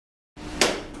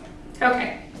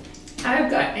Okay, I've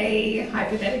got a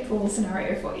hypothetical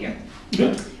scenario for you.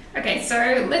 Good. Okay,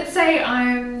 so let's say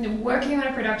I'm working on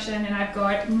a production and I've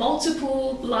got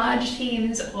multiple large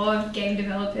teams of game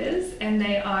developers and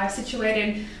they are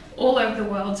situated all over the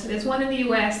world. So there's one in the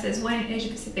US, there's one in Asia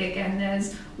Pacific, and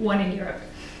there's one in Europe.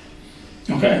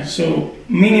 Okay, so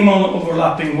minimal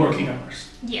overlapping working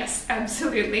hours. Yes,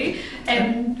 absolutely.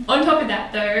 And on top of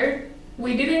that though,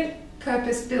 we didn't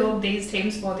purpose build these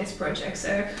teams for this project.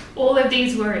 So all of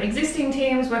these were existing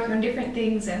teams working on different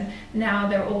things and now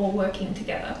they're all working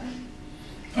together.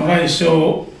 Okay,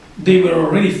 so they were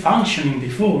already functioning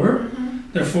before,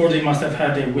 therefore they must have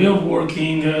had a way of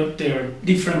working, their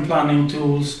different planning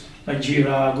tools like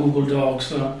Jira, Google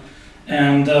Docs,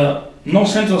 and no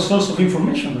central source of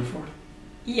information before.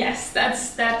 Yes,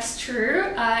 that's true.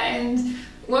 And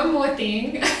one more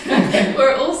thing,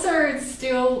 we're also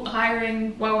still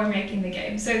hiring while we're making the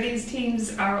game. So these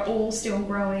teams are all still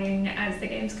growing as the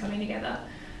game's coming together.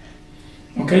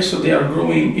 Okay, so they are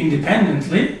growing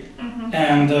independently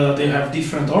and they have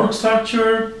different org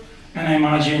structure, and I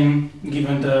imagine,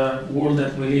 given the world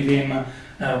that we live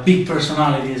in, big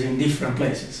personalities in different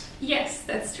places. Yes,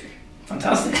 that's true.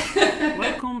 Fantastic.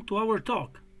 Welcome to our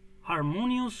talk,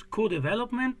 Harmonious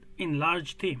Co-Development in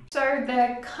Large Teams. So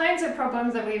the kinds of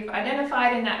problems that we've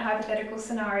identified in that hypothetical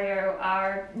scenario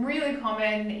are really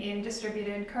common in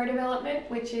distributed co-development,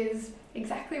 which is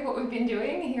exactly what we've been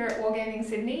doing here at Wargaming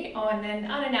Sydney on an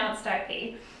unannounced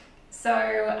IP. So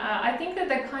I think that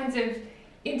the kinds of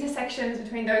intersections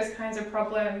between those kinds of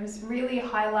problems really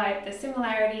highlight the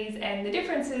similarities and the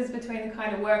differences between the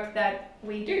kind of work that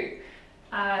we do.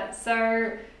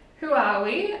 So who are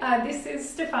we? This is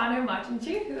Stefano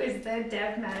Martincigh, who is the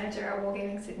dev manager at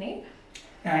Wargaming Sydney.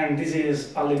 And this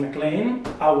is Ali Mclean,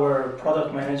 our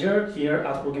product manager here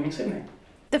at Wargaming Sydney.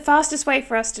 The fastest way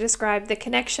for us to describe the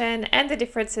connection and the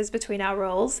differences between our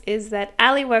roles is that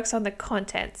Ali works on the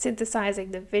content,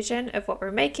 synthesizing the vision of what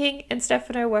we're making, and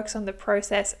Stefano works on the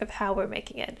process of how we're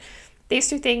making it. These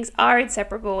two things are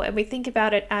inseparable, and we think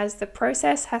about it as the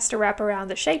process has to wrap around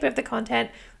the shape of the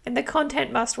content, and the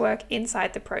content must work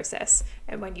inside the process.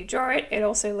 And when you draw it, it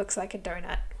also looks like a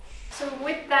donut. So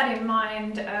with that in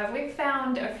mind, we've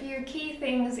found a few key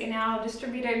things in our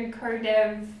distributed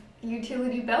co-dev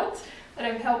utility belt that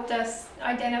have helped us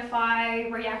identify,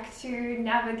 react to,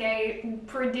 navigate, and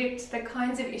predict the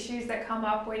kinds of issues that come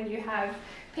up when you have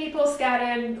people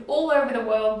scattered all over the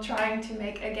world trying to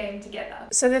make a game together.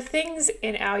 So the things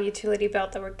in our utility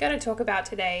belt that we're going to talk about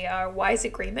today are wise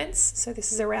agreements. So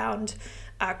this is around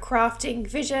crafting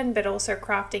vision, but also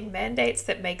crafting mandates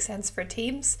that make sense for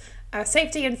teams.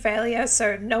 Safety and failure,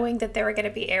 so knowing that there are going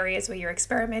to be areas where you're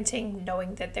experimenting,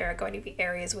 knowing that there are going to be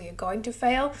areas where you're going to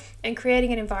fail, and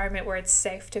creating an environment where it's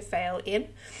safe to fail in.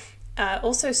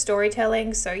 Also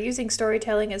storytelling, so using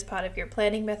storytelling as part of your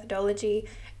planning methodology,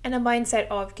 and a mindset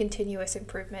of continuous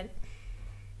improvement.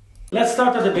 Let's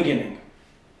start at the beginning.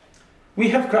 We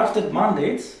have crafted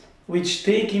mandates which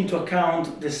take into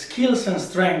account the skills and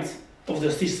strengths of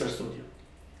the sister studio.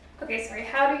 Okay, sorry,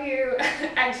 how do you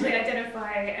actually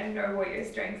identify and know what your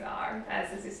strengths are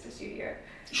as a sister studio?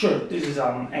 Sure, this is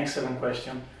an excellent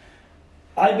question.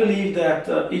 I believe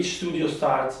that each studio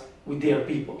starts with their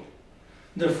people.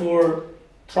 Therefore,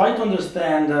 try to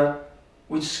understand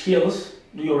which skills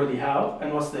do you already have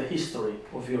and what's the history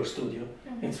of your studio.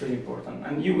 It's really important,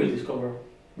 and you will discover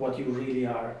what you really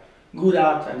are good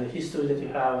at and the history that you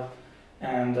have,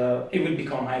 and it will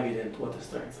become evident what the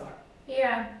strengths are.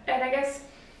 Yeah, and I guess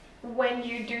when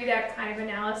you do that kind of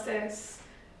analysis,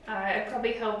 it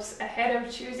probably helps ahead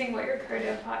of choosing what your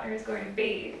co-dev partner is going to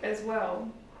be as well.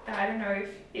 I don't know if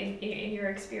in your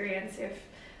experience if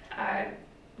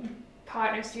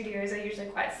partner studios are usually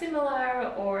quite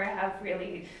similar or have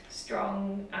really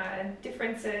strong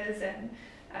differences and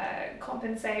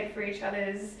compensate for each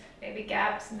other's maybe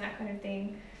gaps and that kind of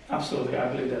thing. Absolutely, I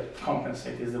believe that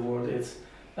compensate is the word. It's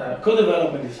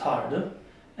co-development is hard,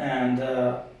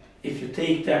 and if you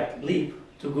take that leap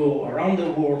to go around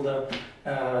the world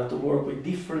to work with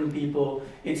different people,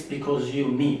 it's because you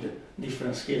need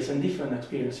different skills and different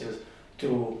experiences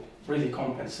to really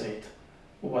compensate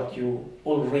what you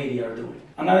already are doing.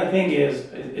 Another thing is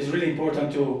it's really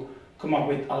important to come up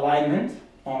with alignment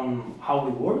on how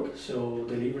we work, so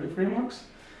delivery frameworks.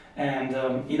 And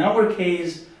in our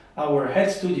case, our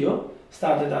head studio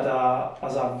started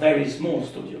as a very small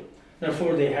studio.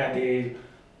 Therefore, they had a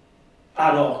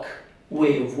ad hoc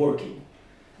way of working.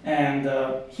 And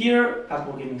here at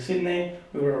Wargaming Sydney,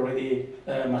 we were already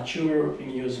mature in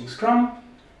using Scrum,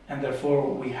 and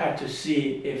therefore we had to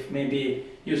see if maybe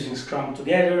using Scrum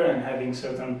together and having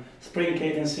certain sprint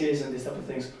cadences and these type of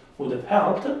things would have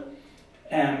helped.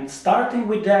 And starting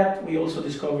with that, we also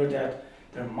discovered that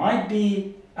there might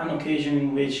be an occasion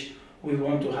in which we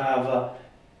want to have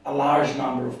a large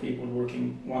number of people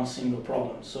working one single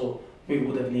problem. So we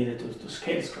would have needed to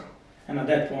scale Scrum. And at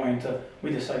that point,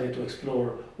 we decided to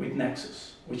explore with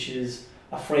Nexus, which is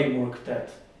a framework that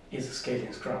is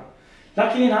scaling Scrum.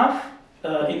 Luckily enough,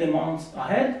 in the months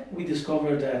ahead, we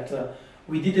discovered that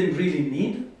we didn't really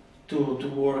need to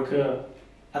work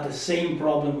at the same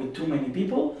problem with too many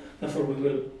people. Therefore,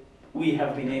 we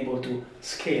have been able to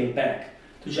scale back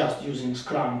to just using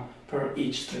Scrum per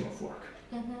each stream of work.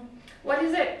 Mm-hmm. What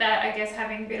is it that, I guess,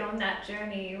 having been on that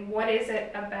journey, what is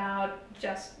it about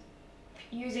just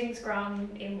using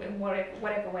Scrum in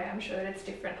whatever way? I'm sure that it's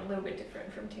different, a little bit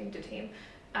different from team to team.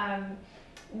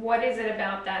 What is it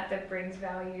about that brings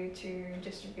value to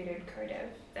distributed codev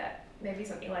that maybe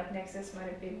something like Nexus might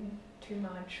have been too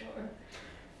much? Or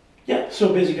yeah,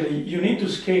 so basically you need to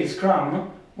scale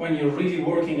Scrum when you're really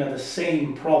working at the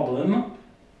same problem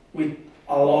with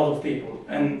a lot of people,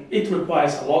 and it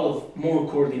requires a lot of more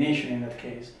coordination in that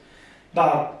case.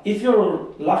 But if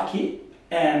you're lucky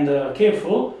and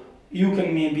careful, you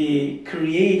can maybe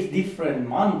create different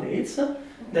mandates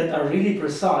that are really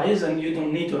precise, and you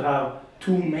don't need to have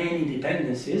too many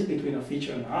dependencies between a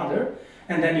feature and another,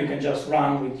 and then you can just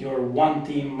run with your one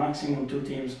team, maximum two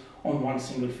teams on one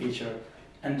single feature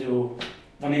and do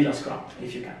vanilla Scrum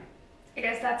if you can. I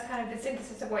guess that's kind of the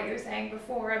synthesis of what you were saying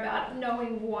before about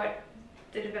knowing what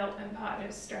the development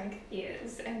partner's strength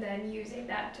is and then using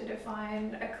that to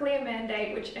define a clear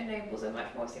mandate which enables a much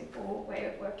more simple way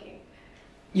of working.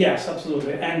 Yes,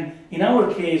 absolutely. And in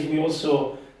our case, we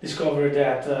also discovered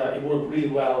that it worked really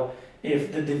well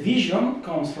if the division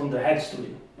comes from the head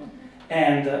studio. Mm-hmm.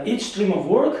 And each stream of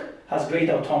work has great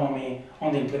autonomy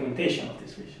on the implementation of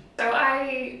this vision. So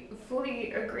I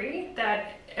fully agree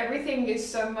that everything is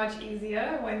so much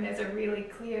easier when there's a really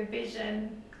clear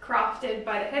vision crafted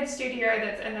by the head studio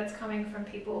that's coming from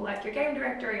people like your game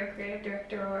director or your creative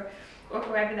director or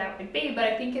whoever that would be. But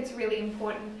I think it's really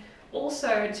important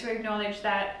also to acknowledge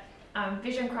that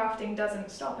vision crafting doesn't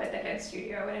stop at the head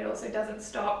studio, and it also doesn't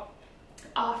stop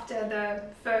after the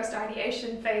first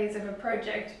ideation phase of a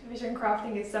project. Vision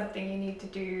crafting is something you need to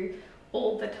do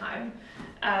all the time.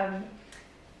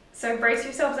 So brace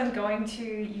yourselves, I'm going to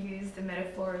use the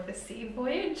metaphor of the sea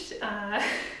voyage.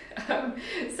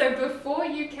 So before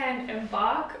you can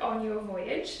embark on your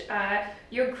voyage,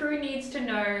 your crew needs to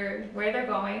know where they're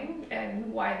going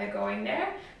and why they're going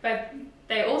there, but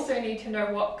they also need to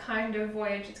know what kind of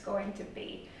voyage it's going to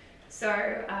be. So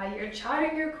you're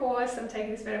charting your course. I'm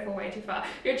taking this metaphor way too far.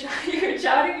 You're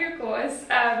charting your course.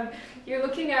 You're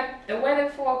looking at the weather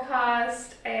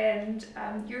forecast, and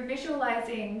you're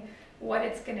visualizing what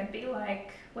it's going to be like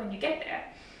when you get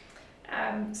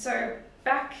there. So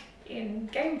back in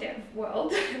game dev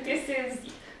world, this is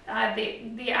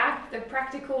the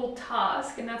practical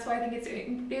task, and that's why I think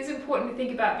it is important to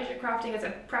think about vision crafting as a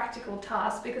practical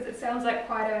task, because it sounds like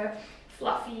quite a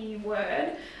fluffy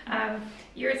word.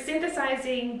 You're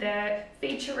synthesizing the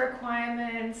feature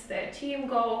requirements, the team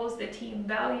goals, the team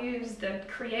values, the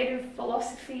creative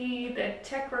philosophy, the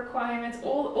tech requirements,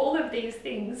 all of these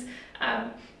things,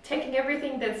 taking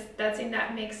everything that's in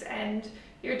that mix, and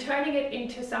you're turning it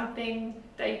into something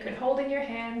that you can hold in your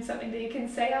hand, something that you can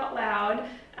say out loud,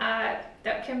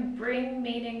 that can bring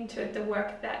meaning to the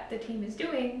work that the team is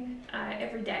doing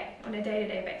every day, on a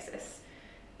day-to-day basis.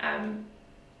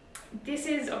 This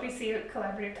is obviously a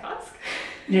collaborative task.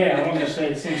 Yeah, I want to say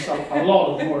it seems a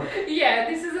lot of work. Yeah,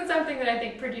 this isn't something that I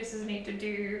think producers need to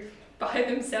do by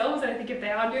themselves. I think if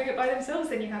they are doing it by themselves,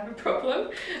 then you have a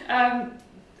problem.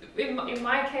 In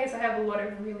my case, I have a lot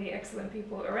of really excellent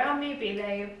people around me, be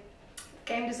they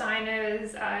game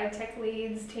designers, tech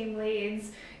leads, team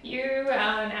leads, you,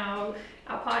 and our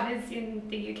partners in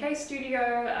the UK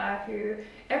studio, who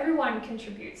everyone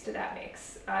contributes to that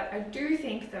mix. I do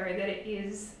think, though, that it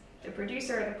is the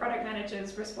producer or the product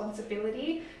manager's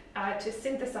responsibility to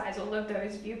synthesize all of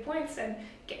those viewpoints and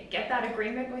get that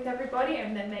agreement with everybody,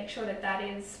 and then make sure that that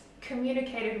is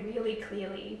communicated really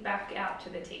clearly back out to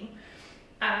the team.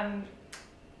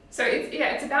 So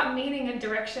it's about meaning and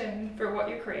direction for what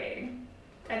you're creating.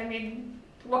 And I mean,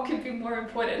 what could be more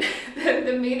important than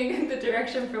the meaning and the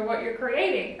direction for what you're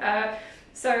creating?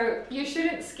 So you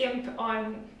shouldn't skimp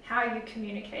on how you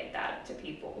communicate that to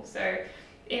people. So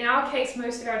in our case,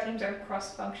 most of our teams are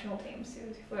cross-functional teams.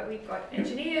 So we've got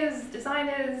engineers,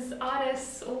 designers,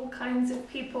 artists, all kinds of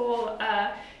people,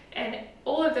 and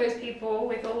all of those people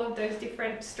with all of those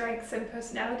different strengths and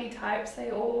personality types,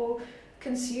 they all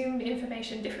consume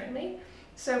information differently.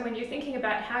 So when you're thinking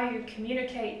about how you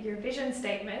communicate your vision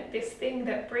statement, this thing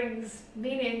that brings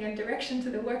meaning and direction to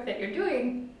the work that you're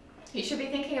doing, you should be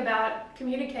thinking about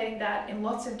communicating that in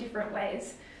lots of different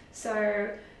ways.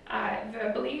 So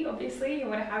verbally, obviously, you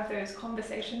want to have those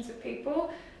conversations with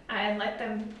people and let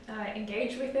them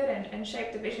engage with it and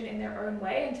shape the vision in their own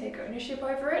way and take ownership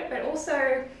over it. But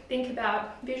also think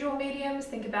about visual mediums,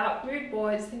 think about mood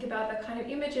boards, think about the kind of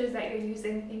images that you're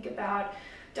using, think about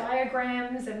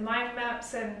diagrams and mind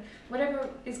maps and whatever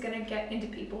is going to get into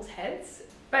people's heads.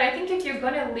 But I think if you're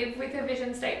going to live with a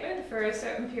vision statement for a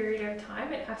certain period of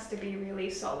time, it has to be really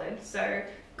solid. So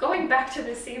going back to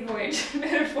the sea voyage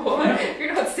metaphor, if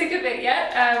you're not sick of it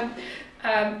yet,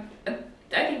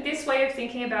 I think this way of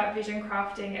thinking about vision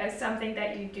crafting as something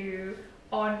that you do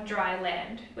on dry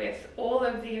land with all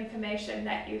of the information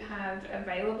that you have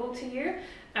available to you.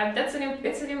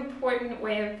 It's an important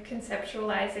way of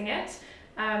conceptualizing it.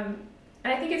 And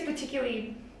I think it's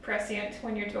particularly prescient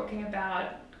when you're talking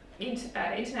about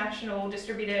international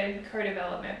distributed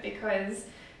co-development, because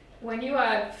when you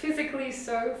are physically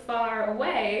so far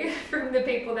away from the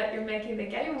people that you're making the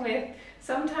game with,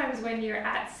 sometimes when you're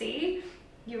at sea,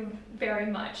 you're very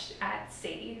much at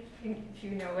sea, if you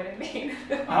know what I mean.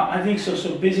 I think so.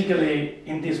 So basically,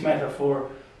 in this metaphor,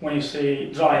 when you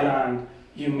say dry land,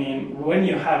 you mean when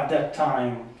you have that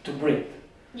time to breathe.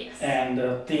 Yes.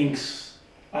 And things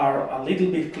are a little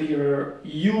bit clearer,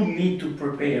 you need to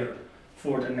prepare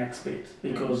for the next bit,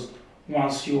 because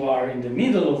once you are in the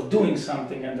middle of doing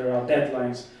something and there are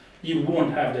deadlines, you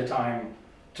won't have the time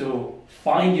to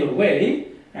find your way.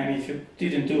 And if you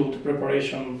didn't do the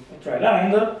preparation of dry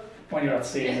land, when you're at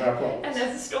sea, there are problems. And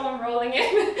there's a storm rolling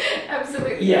in.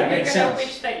 Absolutely. Yeah, makes sense. I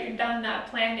wish that you'd done that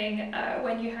planning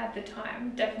when you had the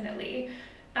time, definitely.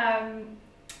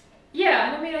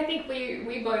 Yeah, and I mean, I think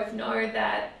we both know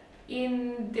that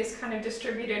in this kind of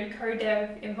distributed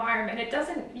co-dev environment,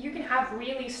 you can have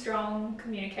really strong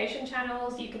communication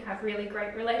channels, you can have really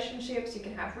great relationships, you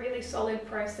can have really solid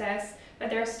process, but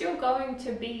there are still going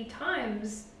to be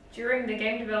times during the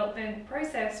game development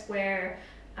process where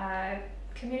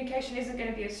communication isn't going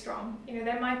to be as strong. You know,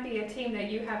 there might be a team that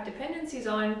you have dependencies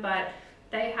on, but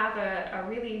they have a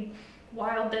really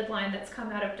wild deadline that's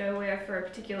come out of nowhere for a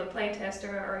particular play test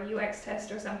or a UX test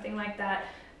or something like that,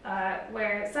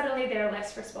 where suddenly they're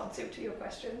less responsive to your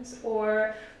questions,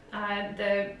 or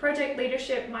the project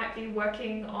leadership might be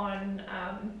working on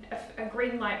a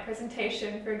green light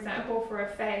presentation, for example, for a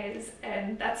phase,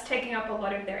 and that's taking up a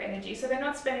lot of their energy. So they're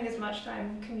not spending as much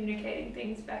time communicating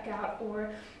things back out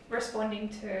or responding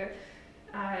to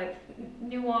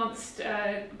nuanced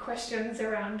questions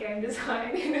around game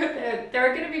design. You know, there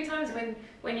are going to be times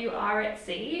when you are at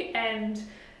sea, and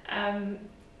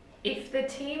if the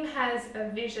team has a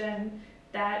vision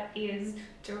that is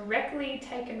directly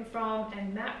taken from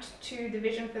and mapped to the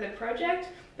vision for the project,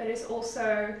 but is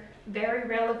also very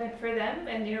relevant for them,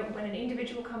 and you know, when an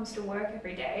individual comes to work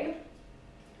every day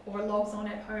or logs on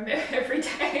at home every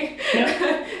day,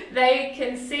 yeah, they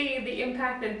can see the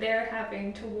impact that they're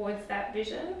having towards that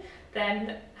vision,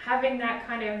 then having that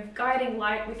kind of guiding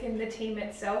light within the team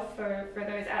itself for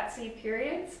those at-sea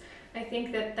periods, I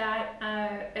think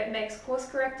that it makes course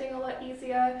correcting a lot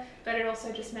easier, but it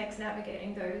also just makes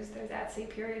navigating those at-sea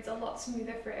periods a lot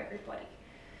smoother for everybody.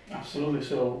 Absolutely.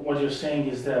 So what you're saying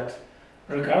is that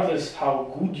regardless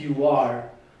how good you are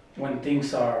when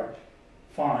things are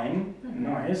fine and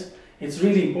nice, it's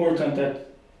really important that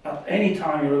at any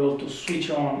time you're able to switch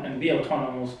on and be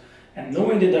autonomous, and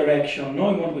knowing the direction,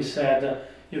 knowing what we said,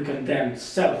 you can then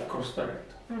self-course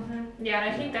correct. Yeah,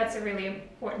 and I think that's a really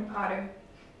important part of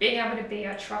being able to be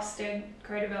a trusted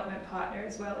co-development partner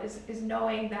as well, is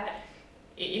knowing that,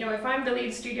 you know, if I'm the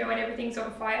lead studio and everything's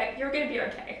on fire, you're going to be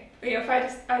okay. You know,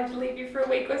 if I leave you for a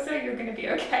week or so, you're going to be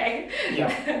okay.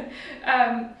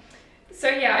 Yeah. So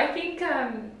yeah, I think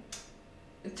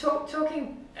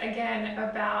talking again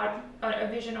about a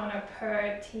vision on a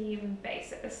per team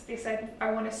basis,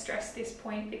 I want to stress this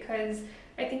point, because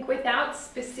I think without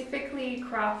specifically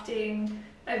crafting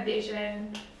a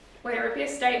vision, whether it be a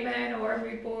statement or a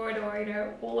mood board or, you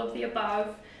know, all of the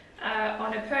above,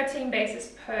 on a per team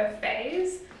basis per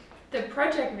phase, the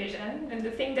project vision and the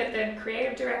thing that the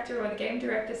creative director or the game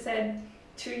director said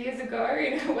 2 years ago,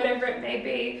 you know, whatever it may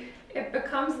be, it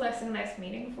becomes less and less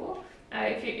meaningful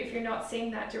if you're not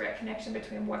seeing that direct connection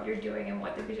between what you're doing and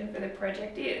what the vision for the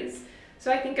project is.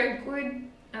 So I think a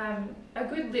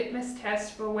good litmus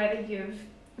test for whether you've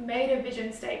made a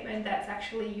vision statement that's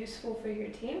actually useful for your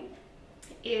team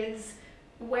is,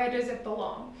 where does it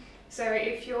belong? So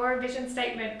if your vision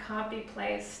statement can't be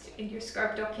placed in your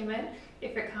scope document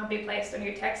if it can't be placed on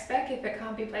your tech spec, if it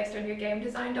can't be placed on your game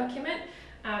design document,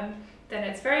 then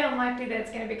it's very unlikely that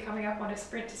it's going to be coming up on a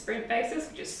sprint-to-sprint basis,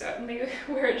 which is certainly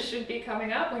where it should be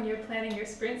coming up when you're planning your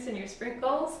sprints and your sprint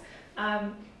goals.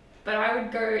 But I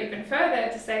would go even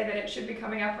further to say that it should be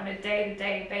coming up on a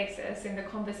day-to-day basis in the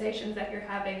conversations that you're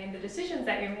having and the decisions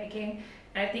that you're making.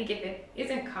 And I think if it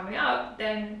isn't coming up,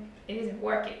 then it isn't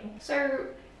working. So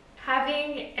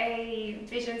having a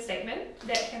vision statement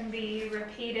that can be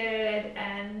repeated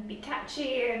and be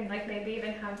catchy and like maybe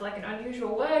even have like an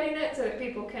unusual word in it so that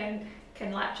people can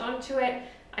latch onto it,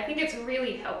 I think it's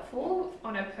really helpful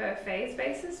on a per phase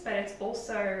basis, but it's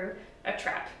also a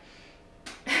trap.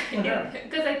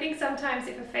 Because I think sometimes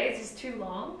if a phase is too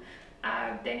long,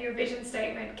 then your vision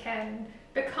statement can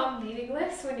become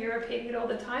meaningless when you're repeating it all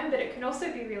the time, but it can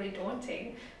also be really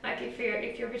daunting. Like if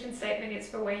your vision statement is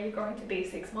for where you're going to be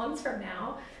 6 months from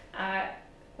now,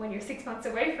 when you're 6 months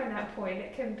away from that point,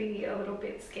 it can be a little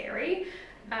bit scary.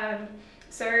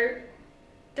 So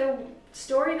the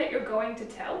story that you're going to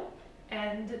tell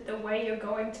and the way you're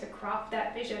going to craft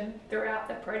that vision throughout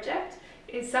the project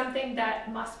is something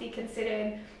that must be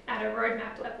considered at a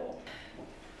roadmap level.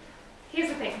 Here's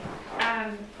the thing,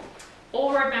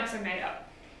 all roadmaps are made up.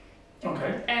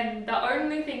 Okay. And the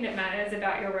only thing that matters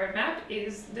about your roadmap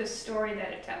is the story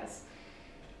that it tells.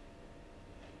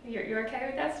 You're okay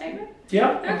with that statement?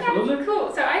 Yeah, okay, absolutely.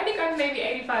 Cool. So I think I'm maybe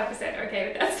 85% okay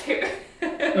with that statement.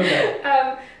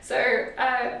 Okay. So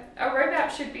a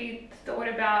roadmap should be thought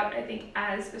about, I think,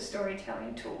 as a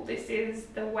storytelling tool. This is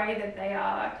the way that they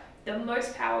are the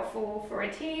most powerful for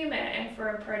a team and for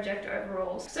a project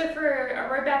overall. So for a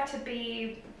roadmap to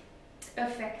be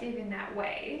effective in that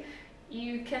way,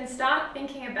 you can start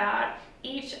thinking about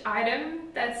each item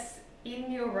that's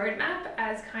in your roadmap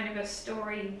as kind of a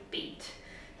story beat.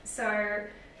 So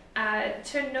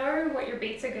to know what your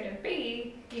beats are going to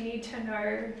be, you need to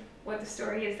know what the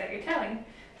story is that you're telling.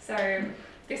 So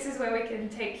this is where we can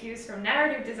take cues from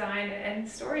narrative design and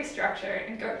story structure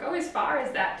and go as far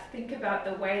as that to think about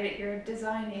the way that you're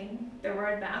designing the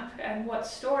roadmap and what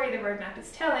story the roadmap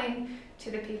is telling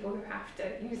to the people who have to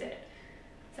use it.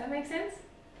 Does that make sense?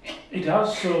 It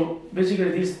does. So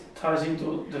basically this ties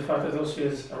into the fact that also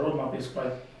a roadmap is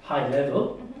quite high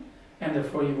level, and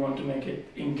therefore you want to make it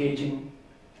engaging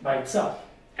by itself.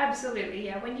 Absolutely,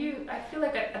 yeah. I feel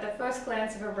like at the first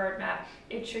glance of a roadmap,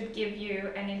 it should give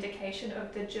you an indication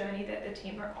of the journey that the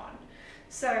team are on.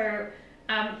 So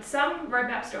some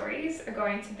roadmap stories are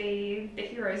going to be the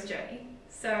hero's journey.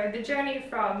 So the journey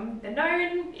from the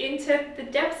known into the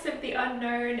depths of the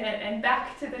unknown and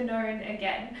back to the known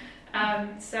again.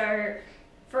 So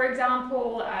for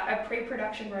example, a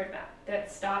pre-production roadmap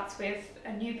that starts with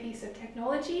a new piece of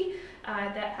technology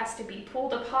that has to be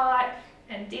pulled apart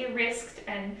and de-risked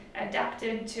and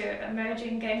adapted to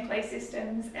emerging gameplay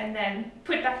systems and then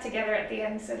put back together at the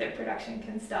end so that production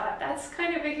can start. That's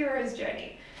kind of a hero's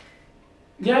journey.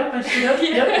 Yeah, I see that.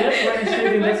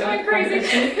 Yeah. We're going crazy.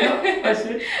 I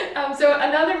see. So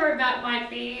another roadmap might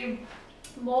be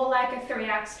more like a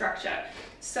 3-act structure.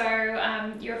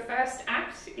 So your first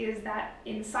act is that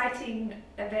inciting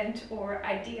event or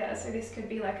idea. So this could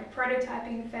be like a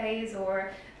prototyping phase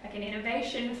or like an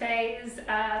innovation phase.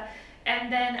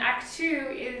 And then Act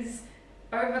 2 is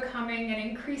overcoming an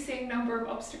increasing number of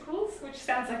obstacles, which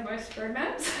sounds like most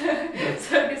roadmaps.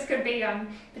 So this could be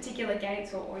particular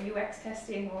gates or UX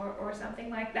testing or something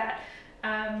like that.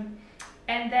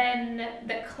 And then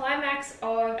the climax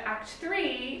of Act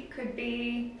 3 could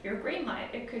be your green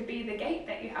light. It could be the gate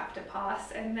that you have to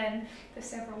pass, and then the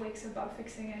several weeks of bug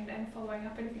fixing and following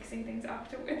up and fixing things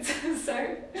afterwards.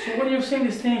 So when you're saying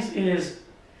these things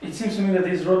it seems to me that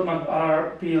these roadmaps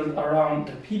are built around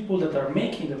the people that are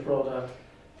making the product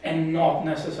and not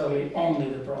necessarily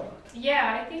only the product.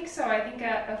 Yeah, I think so. I think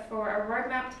for a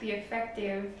roadmap to be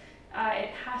effective, it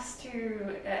has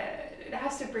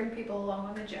to bring people along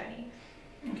on the journey.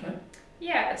 Okay.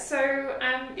 Yeah, so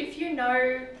if you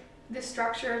know the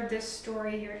structure of this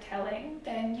story you're telling,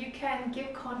 then you can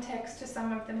give context to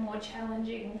some of the more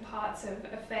challenging parts of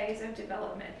a phase of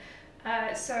development.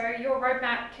 So your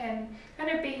roadmap can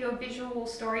kind of be your visual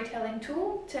storytelling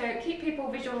tool to keep people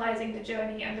visualizing the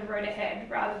journey and the road ahead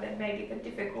rather than maybe the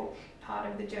difficult part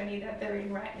of the journey that they're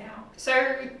in right now.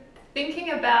 So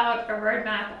thinking about a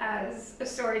roadmap as a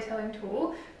storytelling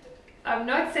tool, I'm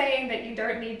not saying that you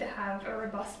don't need to have a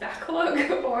robust backlog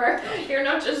or you're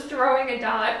not just throwing a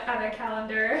dart at a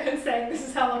calendar and saying this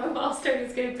is how long a milestone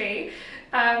is going to be.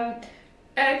 And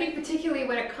I think particularly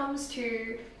when it comes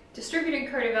to distributed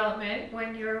co-development,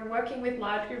 when you're working with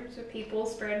large groups of people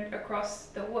spread across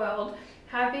the world,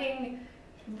 having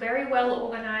very well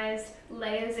organized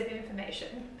layers of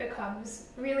information becomes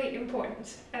really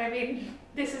important. And I mean,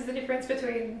 this is the difference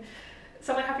between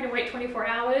someone having to wait 24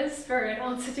 hours for an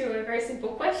answer to a very simple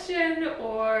question,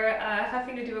 or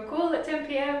having to do a call at 10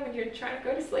 p.m. when you're trying to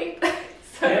go to sleep.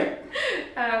 So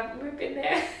we've been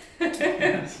there.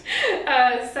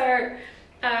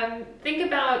 Think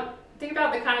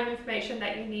about the kind of information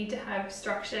that you need to have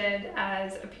structured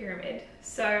as a pyramid.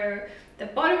 So the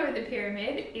bottom of the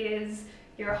pyramid is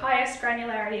your highest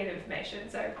granularity of information.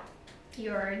 So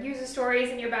your user stories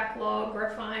in your backlog,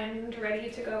 refined, ready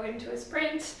to go into a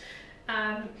sprint.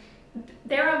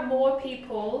 There are more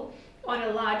people on a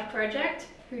large project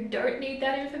who don't need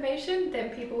that information than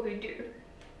people who do.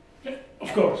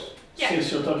 Of course,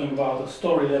 since you're talking about a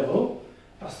story level,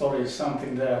 a story is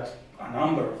something that a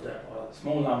number of them, or a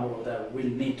small number of them, will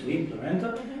need to implement.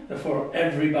 Therefore,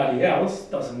 everybody else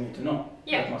doesn't need to know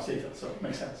that much detail, so it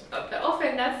makes sense. But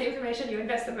often that's the information you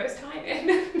invest the most time in,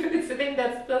 but it's the thing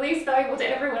that's the least valuable to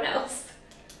everyone else.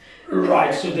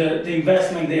 Right, so the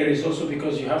investment there is also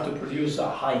because you have to produce a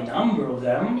high number of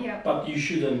them, but you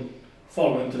shouldn't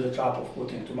fall into the trap of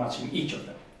putting too much in each of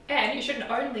them. And you shouldn't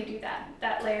only do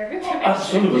that layer of information.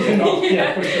 Absolutely not,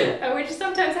 yeah, for sure. Which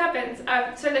sometimes happens.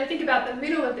 So then think about the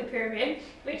middle of the pyramid,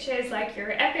 which is like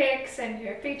your epics and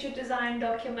your feature design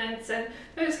documents and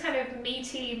those kind of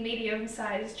meaty,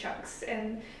 medium-sized chunks.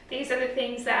 And these are the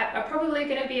things that are probably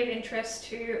going to be of interest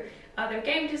to other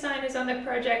game designers on the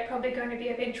project, probably going to be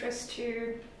of interest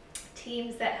to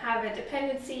teams that have a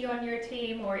dependency on your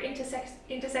team or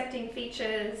intersecting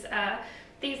features.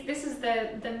 This is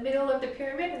the middle of the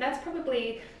pyramid, and that's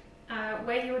probably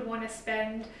where you would want to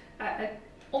spend an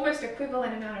almost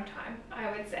equivalent amount of time,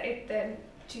 I would say, than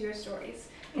to your stories.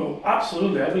 Oh,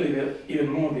 absolutely. I believe it even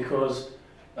more because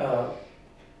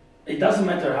it doesn't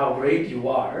matter how great you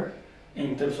are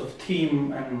in terms of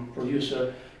team and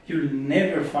producer, you'll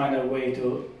never find a way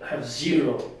to have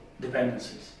zero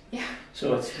dependencies. Yeah.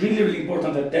 So it's really, really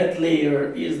important that that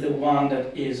layer is the one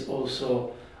that is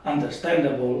also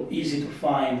understandable, easy to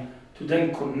find, to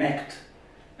then connect.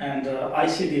 And I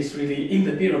see this really in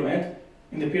the pyramid.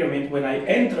 In the pyramid, when I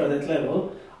enter that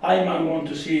level, I might want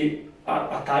to see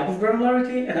a type of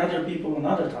granularity and other people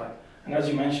another type. And as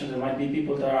you mentioned, there might be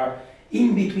people that are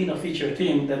in between a feature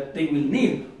team that they will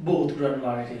need both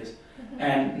granularities.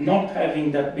 And not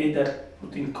having that bit that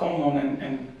put in common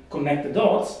and connect the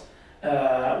dots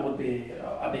would be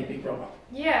a big problem.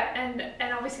 Yeah,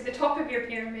 and obviously the top of your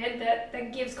pyramid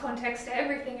that gives context to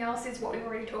everything else is what we've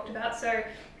already talked about. So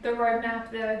the roadmap,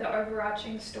 the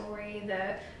overarching story,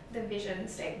 the vision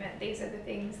statement, these are the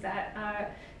things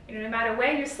that, no matter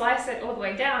where you slice it all the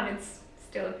way down, it's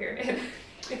still a pyramid.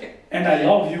 And I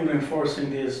love you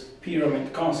reinforcing this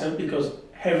pyramid concept because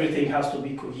everything has to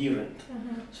be coherent.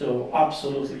 So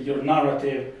absolutely, your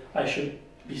narrative, I should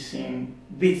be seeing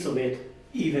bits of it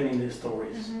even in the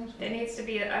stories. There needs to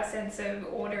be a sense of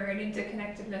order and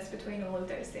interconnectedness between all of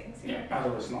those things. Yeah,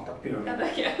 otherwise not a pyramid.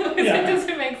 It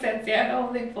doesn't make sense, the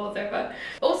whole thing falls over.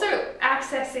 Also,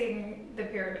 accessing the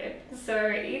pyramid. So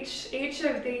each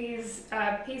of these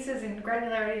pieces and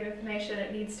granularity of information,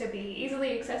 it needs to be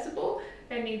easily accessible.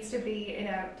 It needs to be in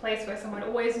a place where someone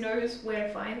always knows where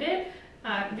to find it.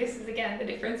 This is again the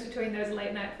difference between those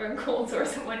late night phone calls or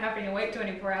someone having to wait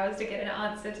 24 hours to get an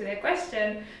answer to their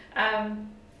question.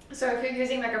 So if you're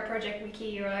using like a project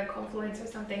wiki or a Confluence or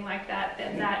something like that,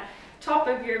 then that top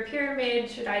of your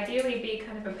pyramid should ideally be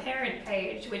kind of a parent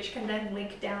page, which can then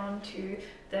link down to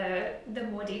the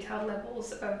more detailed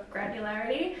levels of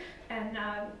granularity. And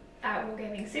at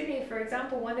Wargaming Sydney, for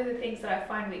example, one of the things that I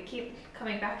find we keep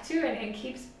coming back to and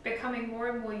keeps becoming more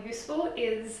and more useful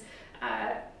is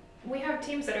we have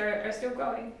teams that are still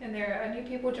growing, and there are new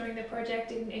people joining the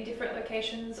project in different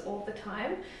locations all the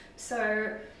time.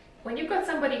 So when you've got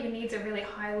somebody who needs a really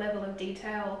high level of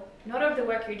detail, not of the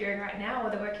work you're doing right now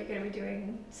or the work you're going to be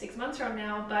doing 6 months from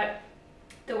now, but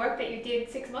the work that you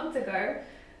did 6 months ago,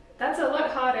 that's a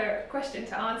lot harder question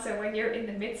to answer when you're in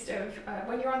the midst of,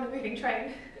 when you're on the moving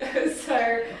train.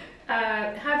 So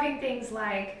having things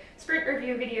like sprint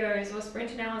review videos or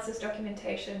sprint analysis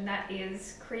documentation that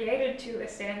is created to a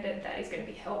standard that is going to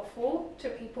be helpful to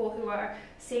people who are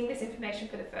seeing this information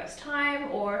for the first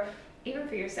time, or even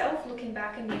for yourself looking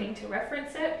back and needing to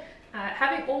reference it,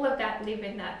 having all of that live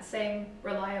in that same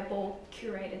reliable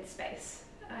curated space.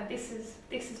 This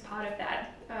is part of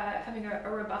that, having a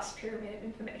robust pyramid of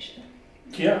information.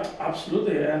 Yeah,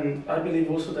 absolutely. And I believe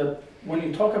also that when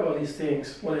you talk about these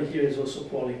things, what I hear is also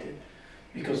quality.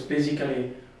 Because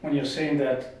basically, when you're saying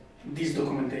that these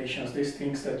documentations, these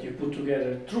things that you put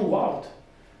together throughout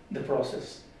the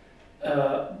process,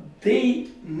 they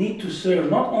need to serve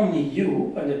not only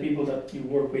you and the people that you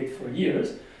work with for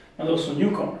years, but also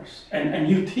newcomers and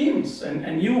new teams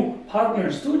and new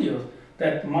partner studios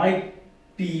that might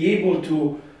be able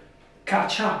to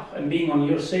catch up and being on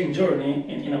your same journey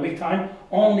in a week time,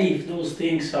 only if those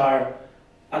things are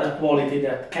at a quality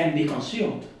that can be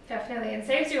consumed. Definitely, and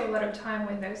saves you a lot of time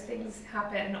when those things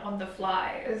happen on the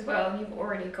fly as well, and you've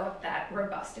already got that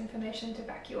robust information to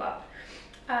back you up.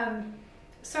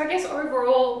 So I guess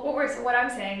overall, what I'm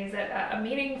saying is that a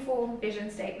meaningful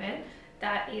vision statement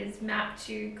that is mapped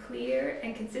to clear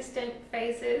and consistent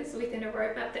phases within a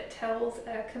roadmap that tells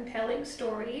a compelling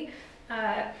story,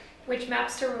 which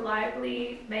maps to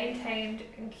reliably maintained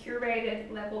and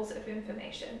curated levels of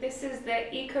information. This is the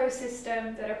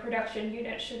ecosystem that a production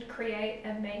unit should create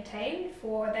and maintain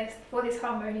for this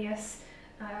harmonious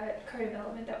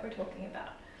co-development that we're talking about.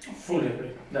 Fully agree.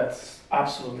 That's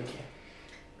absolutely key.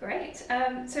 Great.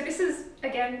 So this is,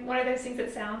 again, one of those things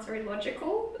that sounds very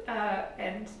logical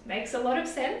and makes a lot of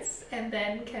sense and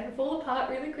then can fall apart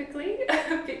really quickly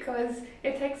because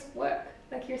it takes work.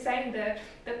 Like you're saying, the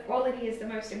quality is the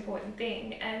most important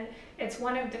thing, and it's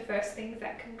one of the first things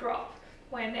that can drop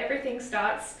when everything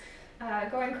starts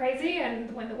going crazy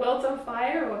and when the world's on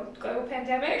fire or global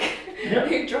pandemic.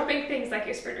 Yep. You're dropping things like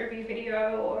your sprint review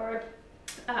video or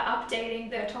updating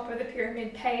the top of the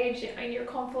pyramid page in your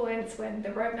Confluence when the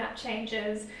roadmap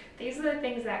changes. These are the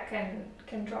things that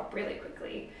can drop really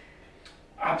quickly.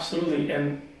 Absolutely,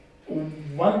 and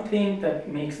one thing that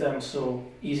makes them so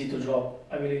easy to drop,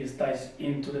 I believe, ties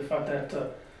into the fact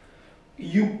that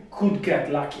you could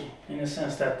get lucky in a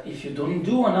sense that if you don't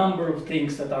do a number of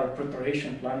things that are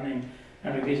preparation, planning,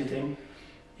 and revisiting,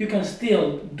 you can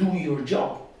still do your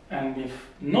job. And if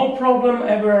no problem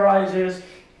ever arises,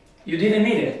 you didn't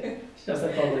need it. It's just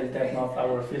that probably that's not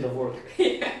our field of work.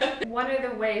 Yeah. One of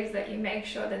the ways that you make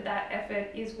sure that that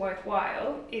effort is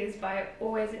worthwhile is by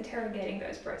always interrogating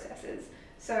those processes.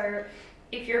 So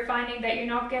if you're finding that you're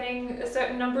not getting a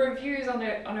certain number of views on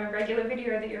a regular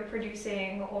video that you're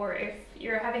producing, or if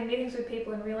you're having meetings with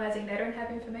people and realizing they don't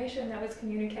have information that was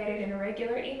communicated in a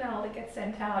regular email that gets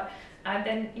sent out,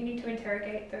 then you need to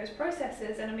interrogate those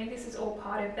processes. And I mean, this is all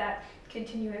part of that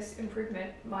continuous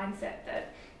improvement mindset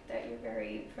that you're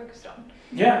very focused on.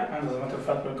 Yeah, and as a matter of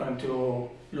fact, we're going to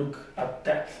look at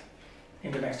that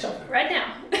in the next chapter. Right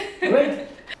now. Great.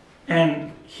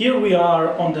 And here we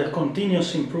are on the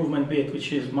continuous improvement bit,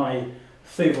 which is my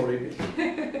favorite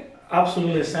bit.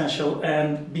 Absolutely essential.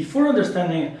 And before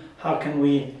understanding how can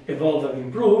we evolve and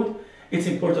improve, it's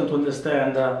important to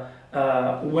understand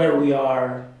where we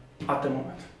are at the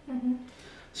moment. Mm-hmm.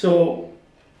 So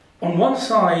on one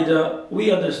side,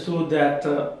 we understood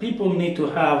that people need to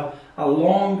have a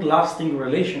long-lasting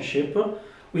relationship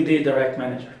with their direct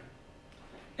manager.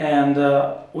 And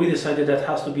we decided that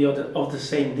has to be of the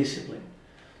same discipline,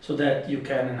 so that you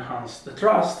can enhance the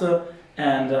trust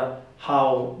and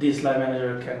how this line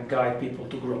manager can guide people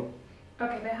to grow.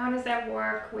 Okay, but how does that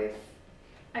work with,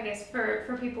 I guess,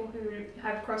 for people who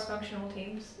have cross-functional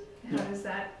teams? How does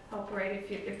that operate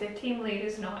if their team lead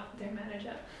is not their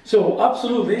manager? So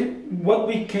absolutely, what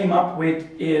we came up with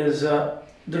is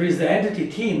there is the entity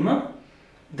team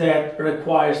that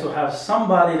requires to have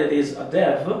somebody that is a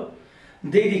dev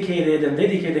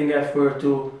dedicating effort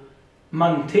to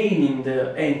maintaining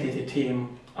the entity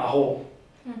team a whole.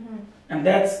 Mm-hmm. And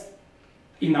that's,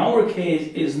 in our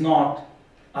case, is not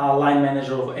a line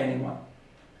manager of anyone.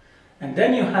 And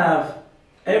then you have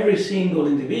every single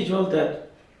individual that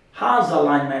has a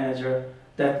line manager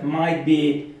that might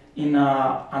be in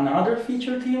another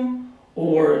feature team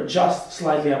or just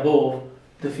slightly above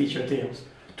the feature teams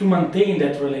to maintain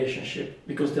that relationship.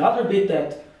 Because the other bit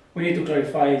that we need to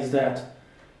clarify is that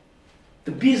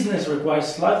the business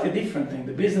requires slightly different thing.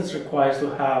 The business requires to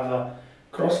have a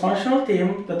cross-functional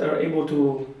team that are able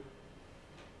to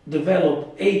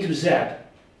develop A to Z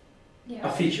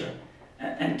a feature.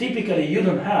 And typically you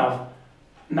don't have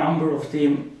number of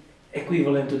team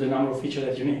equivalent to the number of features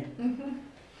that you need. Mm-hmm.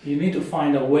 You need to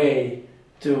find a way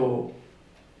to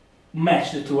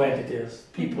match the two entities,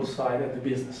 people side and the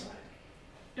business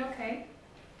side. Okay.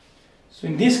 So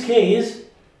in this case,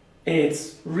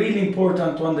 it's really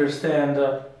important to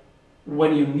understand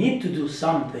when you need to do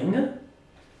something,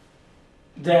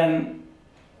 then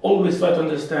always try to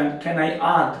understand, can I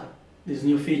add this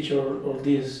new feature or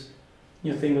this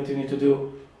new thing that you need to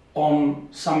do on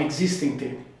some existing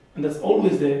team? And that's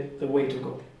always the way to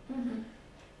go. Mm-hmm.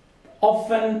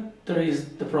 Often there is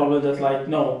the problem that like,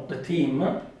 no, the team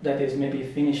that is maybe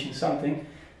finishing something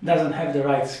doesn't have the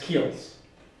right skills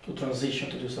to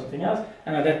transition to do something else.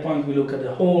 And at that point we look at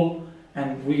the whole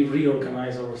and we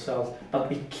reorganize ourselves, but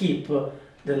we keep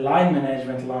the line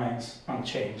management lines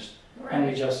unchanged, and we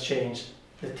Right. just changed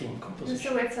the team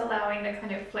composition. So it's allowing the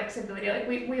kind of flexibility. Like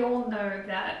we all know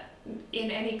that in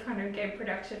any kind of game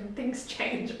production, things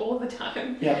change all the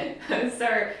time. Yeah. So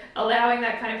allowing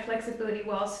that kind of flexibility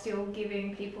while still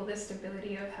giving people the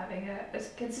stability of having a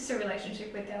consistent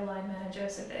relationship with their line manager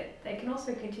so that they can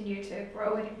also continue to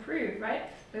grow and improve, right?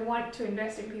 We want to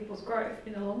invest in people's growth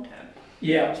in the long term.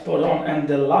 Yeah, spot on. And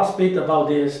the last bit about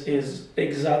this is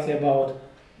exactly about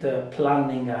the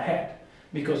planning ahead.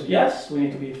 Because yes, we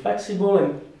need to be flexible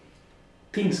and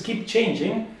things keep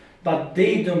changing, but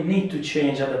they don't need to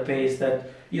change at a pace that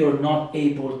you're not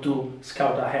able to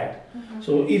scout ahead. Mm-hmm.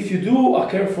 So if you do a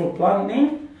careful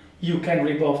planning, you can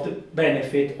reap off the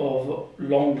benefit of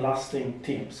long-lasting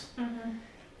teams. Mm-hmm.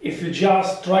 If you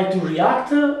just try to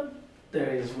react,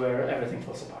 there is where everything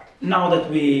falls apart. Now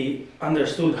that we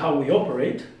understood how we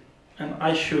operate, and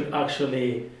I should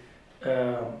actually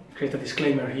create a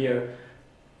disclaimer here,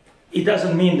 it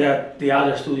doesn't mean that the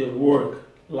other studios work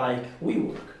like we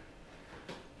work.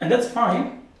 And that's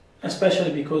fine,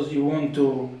 especially because you want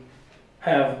to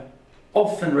have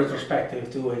often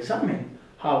retrospective to examine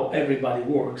how everybody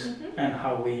works Mm-hmm. and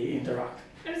how we interact.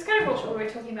 And it's kind of what we were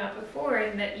talking about before,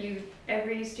 in that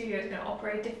every studio is going to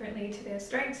operate differently to their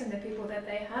strengths and the people that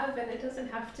they have, and it doesn't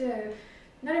have to.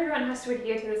 Not everyone has to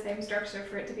adhere to the same structure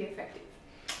for it to be effective.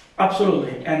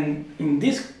 Absolutely, and in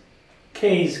this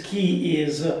case, key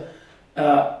is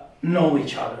know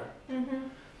each other. Mm-hmm.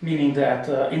 Meaning that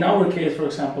in our case, for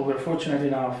example, we're fortunate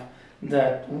enough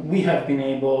that we have been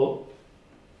able,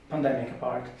 pandemic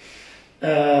apart,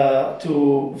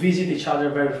 to visit each other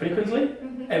very frequently.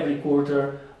 Mm-hmm. Every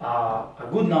quarter, a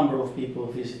good number of people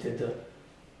visited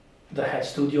the head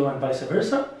studio and vice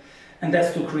versa. And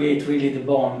that's to create really the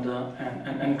bond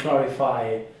and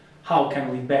clarify how can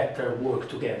we better work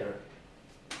together.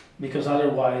 Because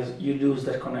otherwise you lose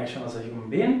that connection as a human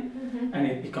being, Mm-hmm. and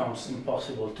it becomes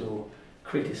impossible to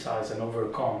criticize and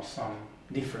overcome some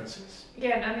differences.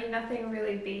 Yeah, I mean, nothing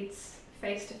really beats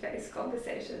face-to-face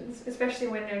conversations, especially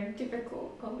when they're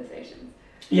difficult conversations.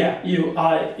 Yeah,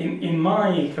 in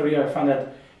my career, I found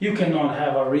that you cannot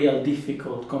have a real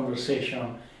difficult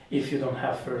conversation if you don't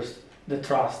have first the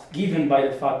trust, given by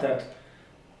the fact that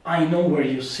I know where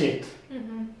you sit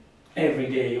Mm-hmm. every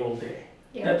day, all day.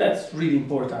 Yeah. That's really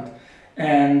important.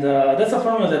 And that's a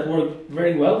formula that worked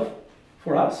very well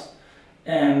for us.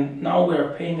 And now we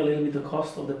are paying a little bit the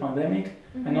cost of the pandemic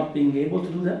Mm-hmm. and not being able to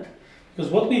do that.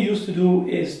 Because what we used to do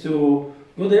is to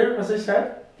go there, as I said,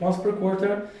 once per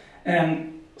quarter,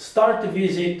 and start the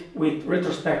visit with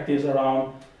retrospectives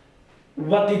around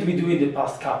what did we do in the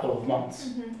past couple of months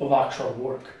Mm-hmm. of actual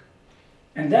work.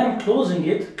 And then closing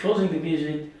the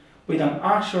visit with an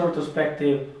actual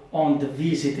retrospective on the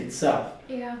visit itself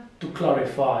Yeah. to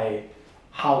clarify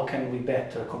how can we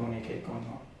better communicate going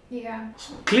on. Yeah.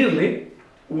 Clearly,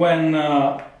 when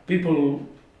people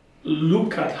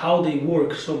look at how they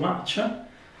work so much,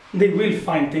 they will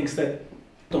find things that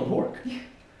don't work. Yeah.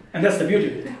 And that's the beauty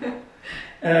of it.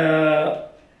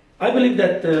 I believe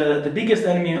that the biggest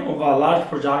enemy of a large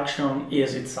production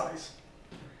is its size.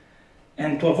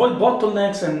 And to avoid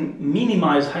bottlenecks and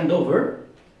minimize handover,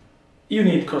 you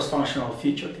need cross-functional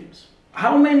feature teams.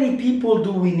 How many people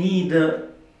do we need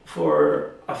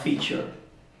for a feature?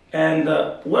 And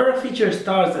where a feature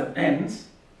starts and ends,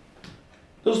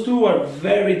 those two are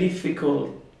very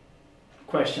difficult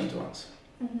questions to answer.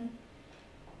 Mm-hmm.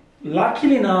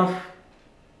 Luckily enough,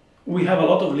 we have a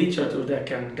lot of literature that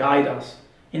can guide us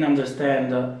in understand,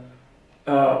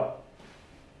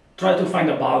 try to find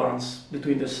a balance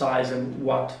between the size and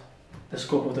what the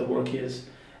scope of the work is.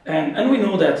 And we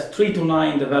know that 3 to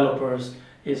 9 developers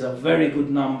is a very good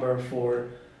number for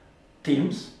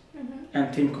teams Mm-hmm.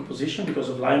 and team composition because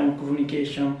of line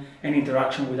communication and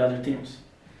interaction with other teams.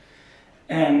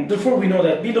 And therefore we know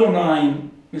that below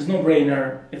 9 is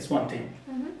no-brainer, it's one team.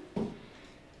 Mm-hmm.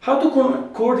 How to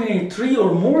coordinate 3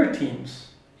 or more teams,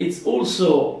 it's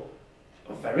also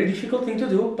a very difficult thing to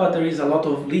do, but there is a lot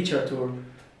of literature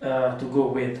to go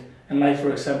with. And like,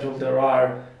 for example, there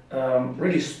are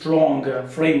really strong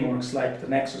frameworks like the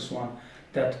Nexus one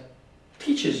that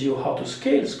teaches you how to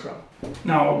scale Scrum.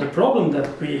 Now, the problem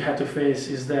that we had to face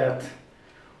is that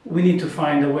we need to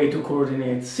find a way to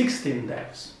coordinate 16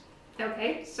 devs.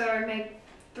 Okay, so make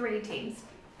 3 teams.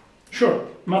 Sure,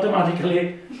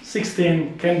 mathematically,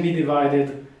 16 can be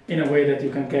divided in a way that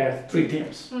you can get 3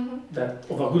 teams Mm-hmm. that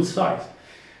of a good size.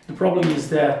 The problem is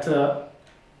that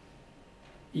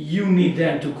you need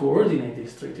then to coordinate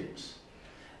these 3 teams.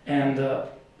 And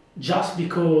just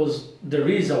because there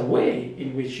is a way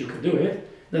in which you can do it,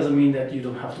 doesn't mean that you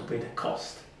don't have to pay the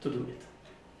cost to do it.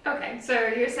 Okay, so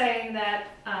you're saying that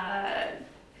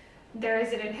there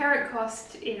is an inherent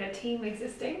cost in a team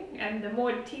existing, and the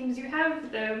more teams you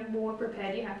have, the more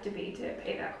prepared you have to be to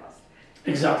pay that cost.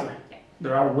 Exactly. Yeah.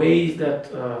 There are ways that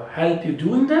help you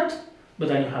doing that, but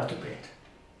then you have to pay it.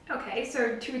 Okay,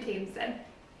 so 2 teams then.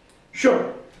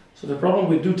 Sure. So the problem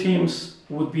with 2 teams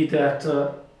would be that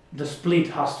the split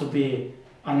has to be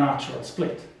a natural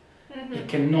split. Mm-hmm. You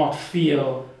cannot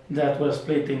feel that we're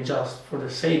splitting just for the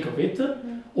sake of it,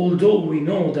 Mm-hmm. although we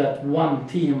know that one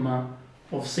team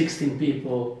of 16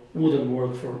 people wouldn't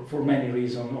work for many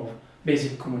reasons of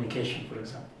basic communication, for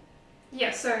example.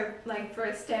 Yeah, so like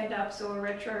for stand-ups or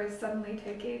retros suddenly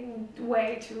taking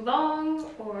way too long,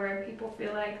 or people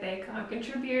feel like they can't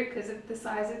contribute because of the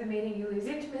size of the meeting, you lose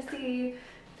intimacy,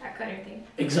 that kind of thing.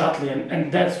 Exactly,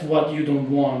 and that's what you don't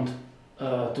want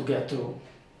to get to,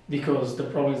 because the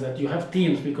problem is that you have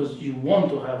teams because you want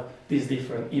to have these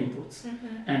different inputs. Mm-hmm.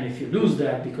 And if you lose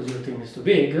that because your team is too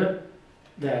big,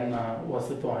 then what's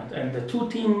the point? And the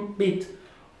 2-team bit,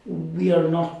 we are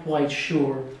not quite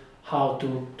sure how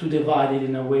to divide it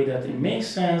in a way that it makes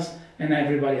sense and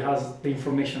everybody has the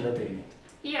information that they need.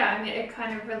 Yeah, I mean, it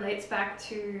kind of relates back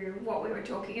to what we were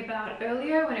talking about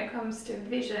earlier when it comes to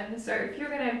vision. So if you're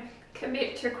going to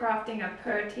commit to crafting a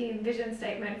per team vision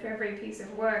statement for every piece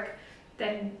of work,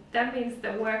 then that means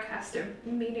the work has to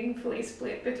meaningfully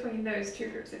split between those 2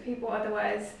 groups of people.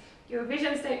 Otherwise, your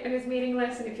vision statement is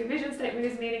meaningless, and if your vision statement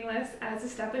is meaningless, as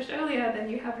established earlier, then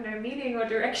you have no meaning or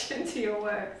direction to your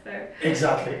work. So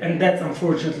Exactly, and that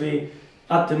unfortunately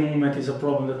at the moment is a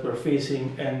problem that we're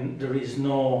facing, and there is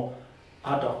no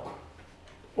ad hoc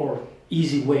or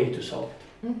easy way to solve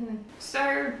it. Mm-hmm.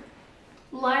 So,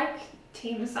 like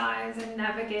team size and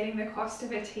navigating the cost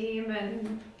of a team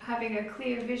and having a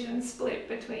clear vision split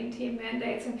between team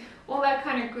mandates and all that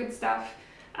kind of good stuff,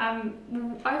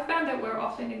 I found that we're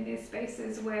often in these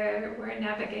spaces where we're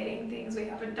navigating things we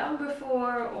haven't done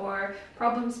before, or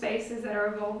problem spaces that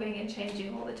are evolving and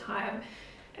changing all the time.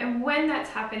 And when that's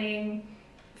happening,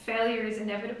 failure is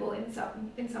inevitable in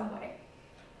some way.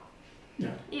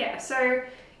 Yeah. Yeah, so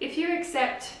if you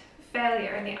accept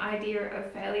failure and the idea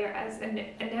of failure as an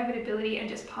inevitability and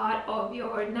just part of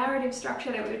your narrative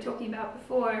structure that we were talking about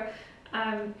before,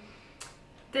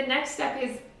 the next step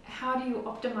is, how do you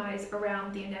optimize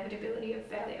around the inevitability of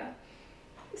failure?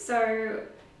 So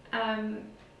I'm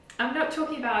not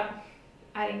talking about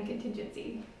adding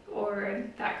contingency or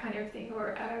that kind of thing,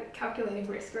 or calculating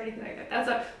risk or anything like that. That's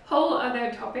a whole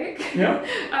other topic. Yeah.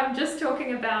 I'm just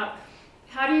talking about,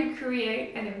 how do you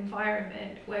create an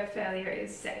environment where failure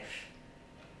is safe?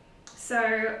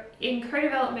 So in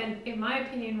co-development, in my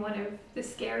opinion, one of the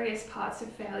scariest parts of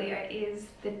failure is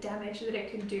the damage that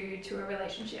it can do to a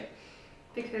relationship.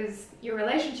 Because your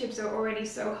relationships are already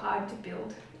so hard to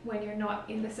build when you're not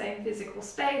in the same physical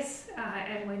space,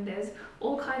 and when there's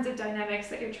all kinds of dynamics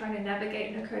that you're trying to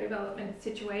navigate in a co-development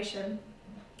situation.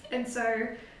 And so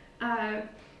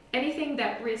anything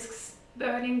that risks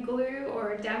burning glue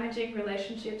or damaging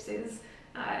relationships is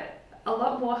a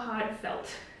lot more hard felt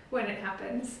when it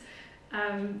happens.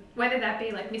 Whether that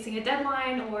be like missing a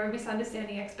deadline or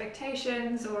misunderstanding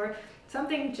expectations or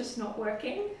something just not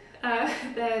working.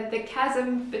 The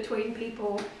chasm between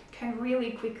people can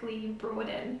really quickly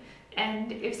broaden,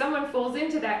 and if someone falls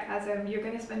into that chasm, you're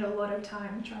going to spend a lot of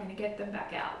time trying to get them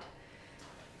back out.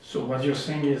 So what you're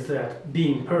saying is that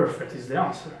being perfect is the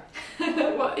answer.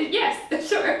 Well, yes,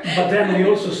 sure. But then we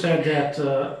also said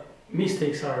that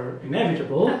mistakes are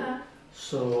inevitable.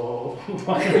 So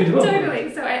what can we do?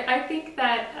 Totally. So I think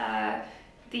that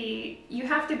you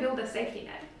have to build a safety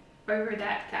net over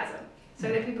that chasm, so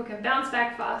that people can bounce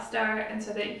back faster, and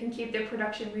so that you can keep their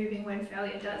production moving when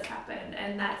failure does happen.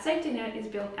 And that safety net is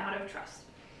built out of trust.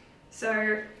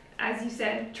 So, as you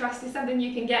said, trust is something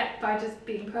you can get by just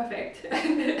being perfect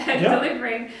and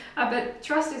delivering. But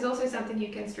trust is also something you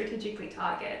can strategically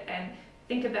target and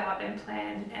think about and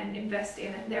plan and invest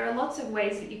in. And there are lots of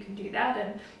ways that you can do that,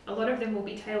 and a lot of them will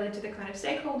be tailored to the kind of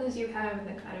stakeholders you have and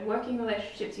the kind of working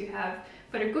relationships you have.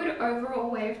 But a good overall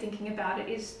way of thinking about it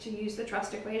is to use the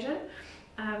trust equation.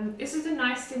 This is a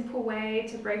nice simple way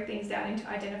to break things down into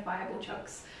identifiable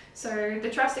chunks. So the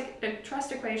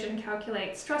trust equation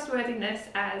calculates trustworthiness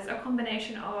as a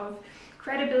combination of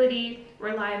credibility,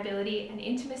 reliability, and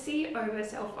intimacy over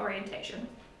self-orientation.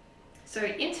 So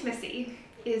intimacy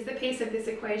is the piece of this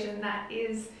equation that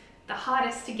is the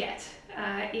hardest to get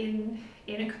in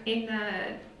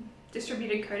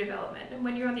distributed co-development. And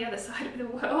when you're on the other side of the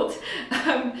world,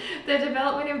 the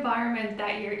development environment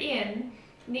that you're in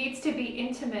needs to be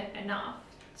intimate enough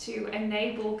to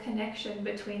enable connection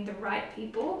between the right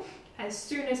people as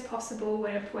soon as possible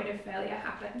when a point of failure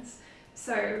happens.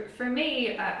 So for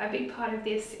me, a big part of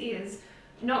this is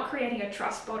not creating a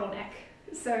trust bottleneck.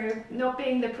 So not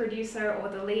being the producer or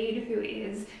the lead who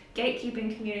is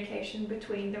gatekeeping communication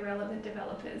between the relevant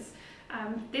developers.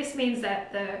 This means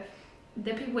that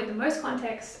the people with the most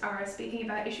context are speaking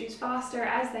about issues faster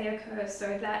as they occur,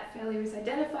 so that failure is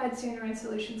identified sooner and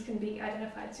solutions can be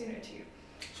identified sooner too.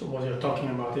 So what you're talking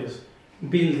about is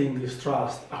building this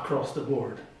trust across the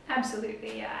board.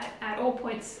 Absolutely, yeah. At all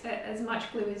points, as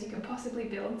much glue as you can possibly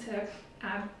build to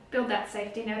build that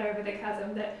safety net over the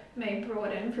chasm that may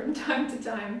broaden from time to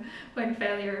time when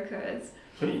failure occurs.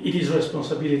 So it is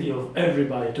responsibility of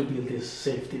everybody to build this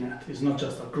safety net. It's not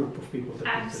just a group of people that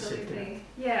build the safety net. Absolutely,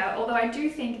 yeah. Although I do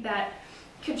think that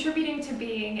contributing to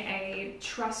being a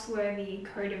trustworthy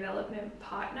co-development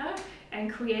partner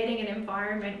and creating an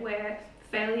environment where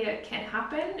failure can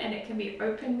happen and it can be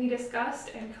openly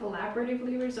discussed and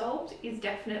collaboratively resolved is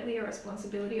definitely a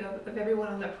responsibility of everyone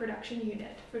on the production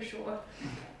unit, for sure.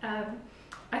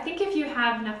 I think if you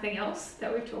have nothing else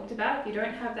that we've talked about, if you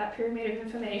don't have that pyramid of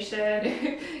information,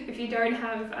 if you don't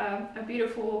have a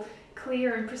beautiful,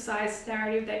 clear and precise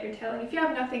narrative that you're telling, if you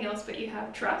have nothing else but you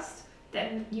have trust,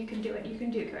 then you can do it. You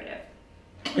can do co-dev.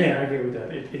 Yeah, I agree with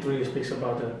that. It really speaks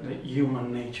about the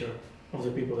human nature of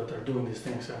the people that are doing these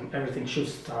things, and everything should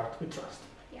start with trust.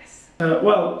 Yes.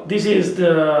 Well, this is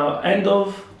the end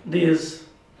of this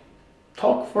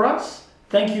talk for us.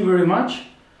 Thank you very much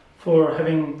for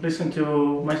having listened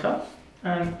to myself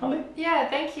and Ali. Yeah,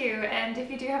 thank you. And if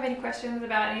you do have any questions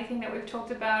about anything that we've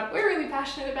talked about, we're really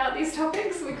passionate about these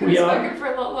topics. We could have spoken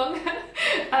for a lot longer.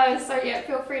 So yeah,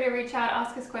 feel free to reach out,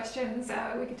 ask us questions.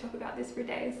 We could talk about this for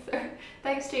days. So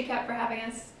thanks GCAP for having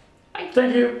us. Bye.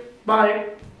 Thank you. Bye.